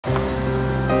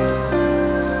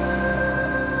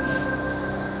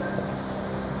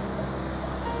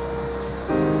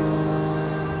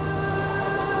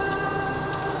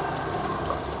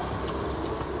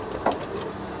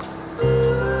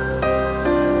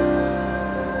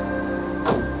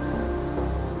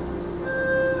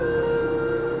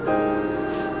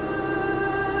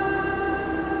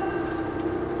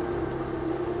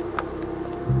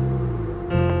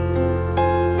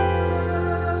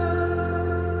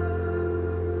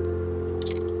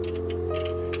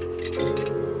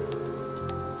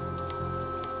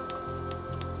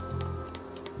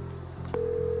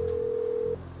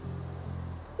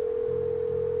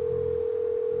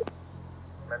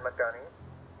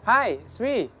Hi, it's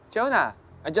me, Jona.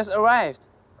 I just arrived.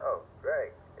 Oh,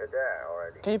 great. You're there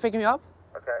already. Can you pick me up?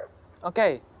 Okay.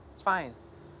 Okay, it's fine.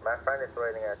 My friend is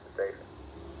waiting at the station.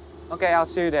 Okay, I'll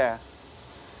see you there.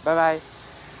 Bye-bye.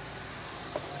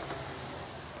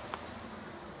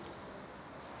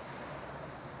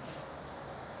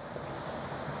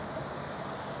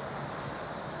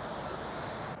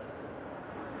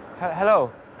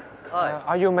 Hello. Hi.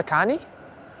 Are you a mechanic?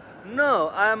 No,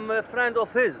 I'm a friend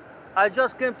of his. I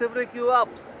just came to pick you up.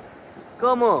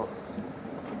 Come on.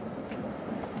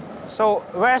 So,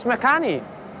 where's mechanic?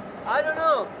 I don't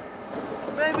know.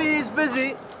 Maybe he's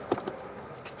busy.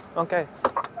 Okay.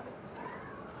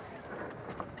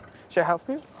 Should I help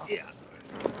you? Yeah.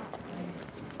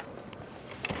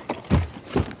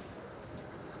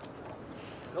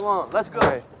 Come on, let's go.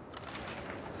 Okay.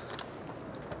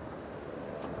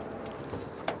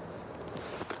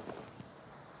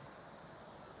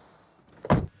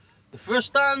 The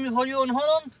first time for you in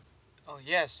Holland? Oh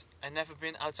yes, I've never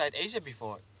been outside Asia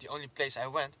before. The only place I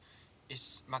went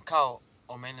is Macau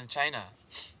or mainland China.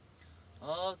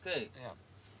 Okay. Yeah,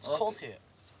 it's Okay. cold here.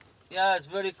 Yeah, it's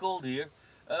very cold here.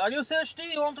 Are you thirsty?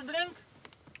 You want to drink?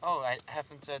 Oh, I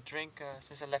haven't drank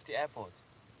since I left the airport.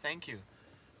 Thank you.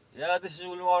 Yeah, this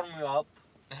will warm you up.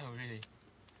 Oh, really?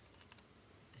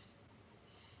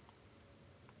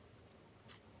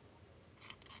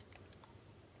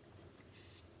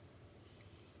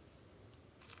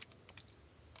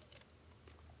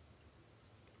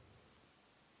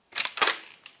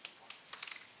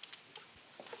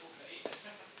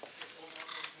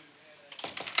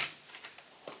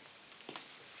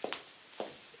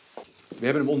 We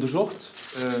hebben hem onderzocht.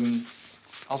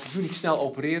 Als we nu niet snel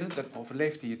opereren, dan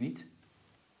overleeft hij het niet.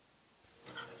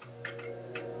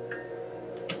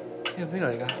 Ja, ben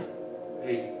je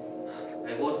Hey,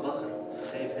 hij wordt wakker.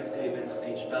 Geef hem even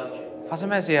een speltje. Passa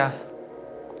mensen, ja.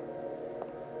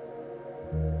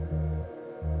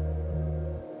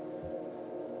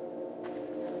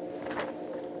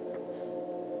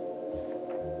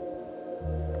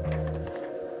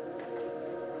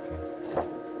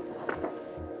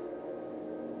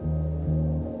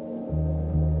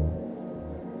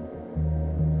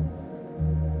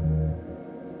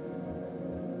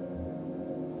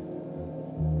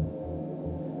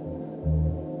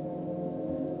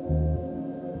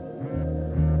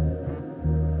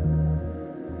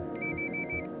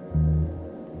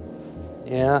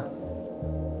 Ja.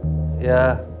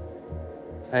 Ja.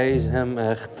 Hij is hem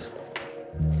echt.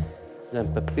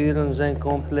 Zijn papieren zijn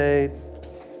compleet.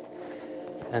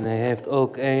 En hij heeft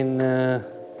ook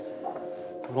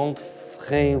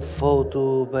geen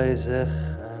foto bij zich.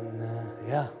 En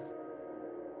ja.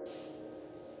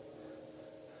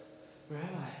 Where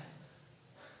am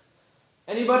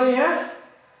I? Anybody here?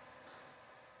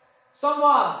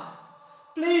 Someone!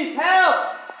 Please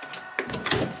help!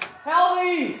 Help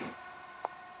me!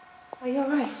 Are you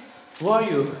alright? Who are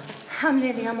you? I'm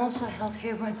Lily. I'm also a health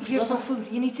here, but here's some food.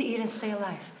 You need to eat and stay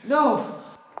alive. No!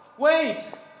 Wait!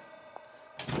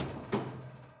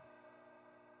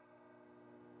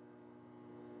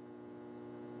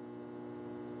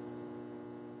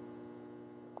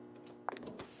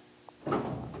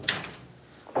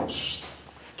 Shh.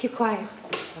 Keep quiet.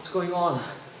 What's going on?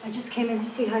 I just came in to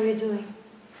see how you're doing.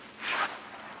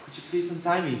 Could you please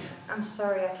untie me? I'm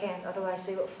sorry I can't, otherwise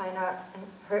they will find out and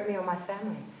hurt me or my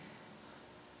family.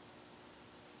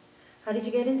 How did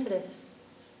you get into this?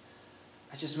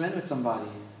 I just ran with somebody,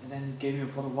 and then he gave me a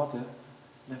bottle of water,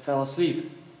 and I fell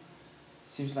asleep.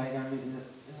 Seems like I'm in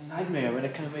a nightmare when I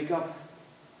can't wake up.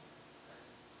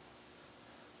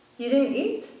 You didn't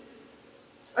eat?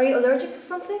 Are you allergic to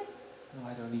something? No,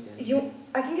 I don't need anything.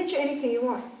 I can get you anything you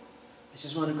want. I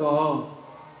just want to go home.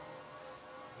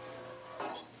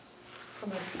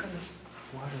 Somebody's coming.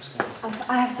 Who are those guys?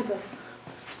 I have to go.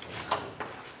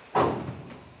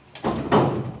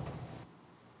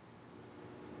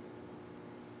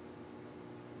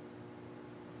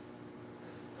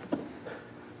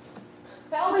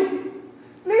 Help me!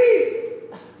 Please!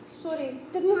 Sorry,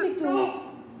 dit moet ik doen.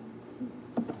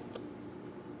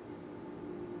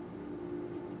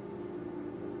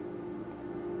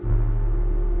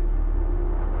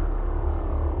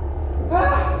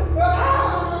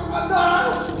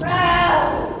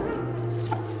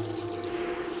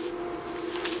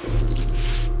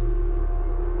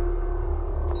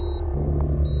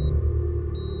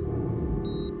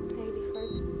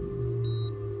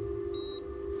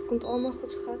 Komt allemaal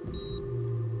goed, schat.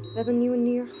 We hebben een nieuwe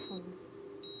nier gevonden.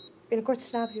 Binnenkort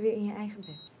slaap je weer in je eigen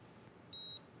bed.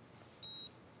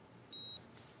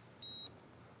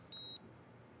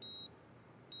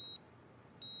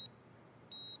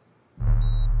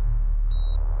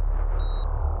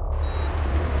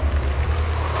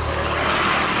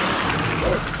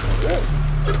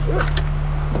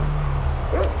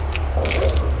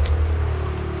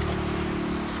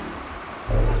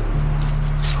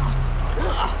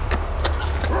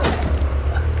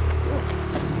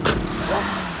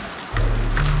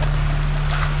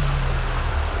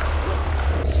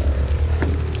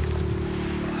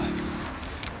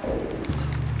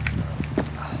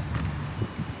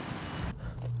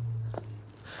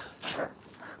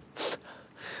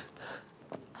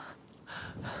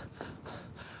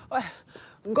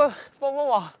 唔該，幫幫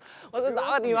我，我想打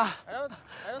個電話。I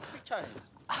don't speak Chinese.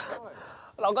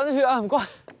 流緊血啊，唔該。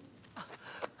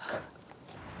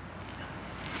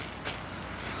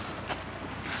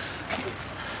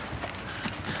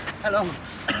Hello,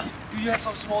 do you have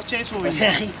some small change for me? Wat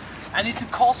zeg je? I need to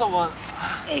call someone.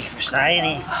 Ik versta je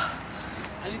niet.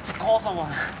 I need to call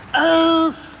someone.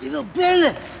 Oh, je wilt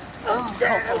bellen. Oh, Call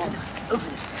daar, someone.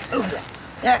 over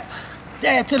daar.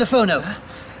 Daar, telefoon ook.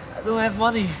 I don't have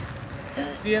money.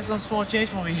 Do you have some small change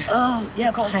for me? Oh, je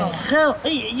hebt Call geen someone. geld.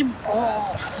 Je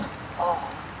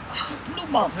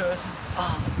bloedman. It hurts.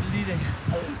 I'm bleeding.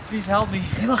 Please help me.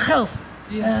 Je wil geld.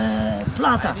 Yes.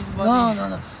 Plata. I need money.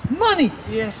 No. Money.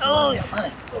 Yes. Oh, ja,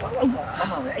 money.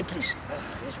 Mama, hey, please.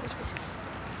 Yes.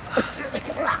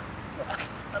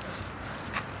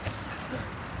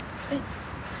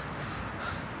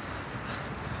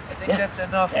 I think that's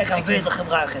enough. Ik kan beter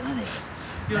gebruiken dan ik.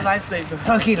 You're a lifesaver.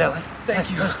 Tranquilo, hè. Thank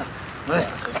you. Rustig.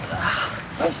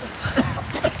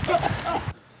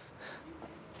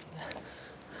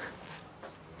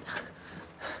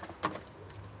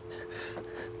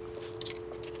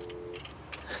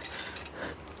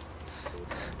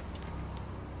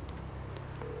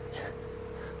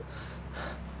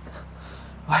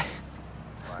 Why?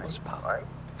 What's the power?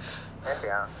 Right?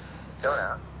 Henk,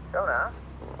 Jona.